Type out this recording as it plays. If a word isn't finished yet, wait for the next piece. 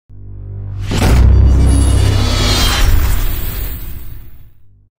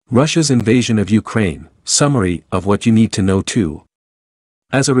Russia's invasion of Ukraine, summary of what you need to know too.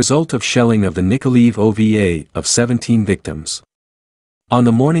 As a result of shelling of the Nikolaev OVA of 17 victims. On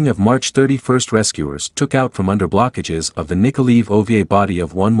the morning of March 31, rescuers took out from under blockages of the Nikolaev OVA body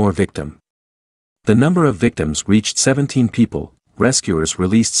of one more victim. The number of victims reached 17 people. Rescuers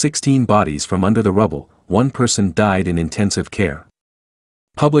released 16 bodies from under the rubble. One person died in intensive care.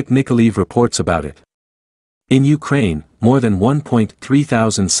 Public Nikolaev reports about it. In Ukraine, more than 1.3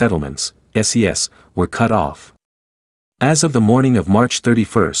 thousand settlements, SES, were cut off. As of the morning of March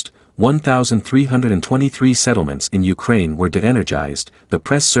 31, 1,323 settlements in Ukraine were de-energized, the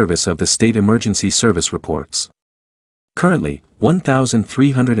press service of the State Emergency Service reports. Currently,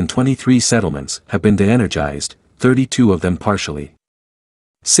 1,323 settlements have been de-energized, 32 of them partially.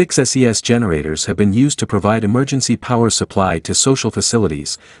 6 SES generators have been used to provide emergency power supply to social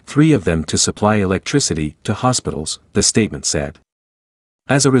facilities, 3 of them to supply electricity to hospitals, the statement said.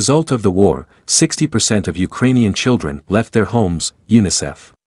 As a result of the war, 60% of Ukrainian children left their homes,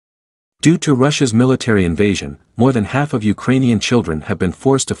 UNICEF. Due to Russia's military invasion, more than half of Ukrainian children have been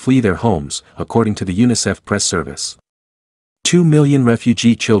forced to flee their homes, according to the UNICEF press service. 2 million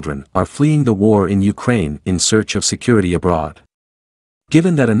refugee children are fleeing the war in Ukraine in search of security abroad.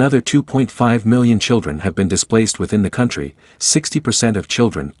 Given that another 2.5 million children have been displaced within the country, 60% of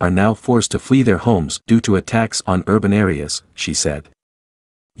children are now forced to flee their homes due to attacks on urban areas, she said.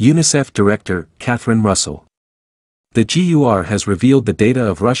 UNICEF Director, Catherine Russell. The GUR has revealed the data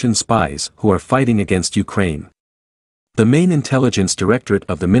of Russian spies who are fighting against Ukraine. The main intelligence directorate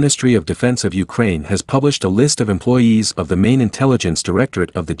of the Ministry of Defense of Ukraine has published a list of employees of the main intelligence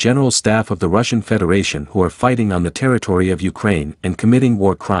directorate of the General Staff of the Russian Federation who are fighting on the territory of Ukraine and committing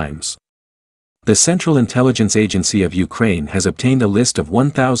war crimes. The Central Intelligence Agency of Ukraine has obtained a list of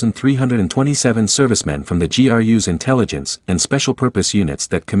 1,327 servicemen from the GRU's intelligence and special purpose units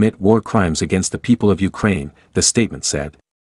that commit war crimes against the people of Ukraine, the statement said.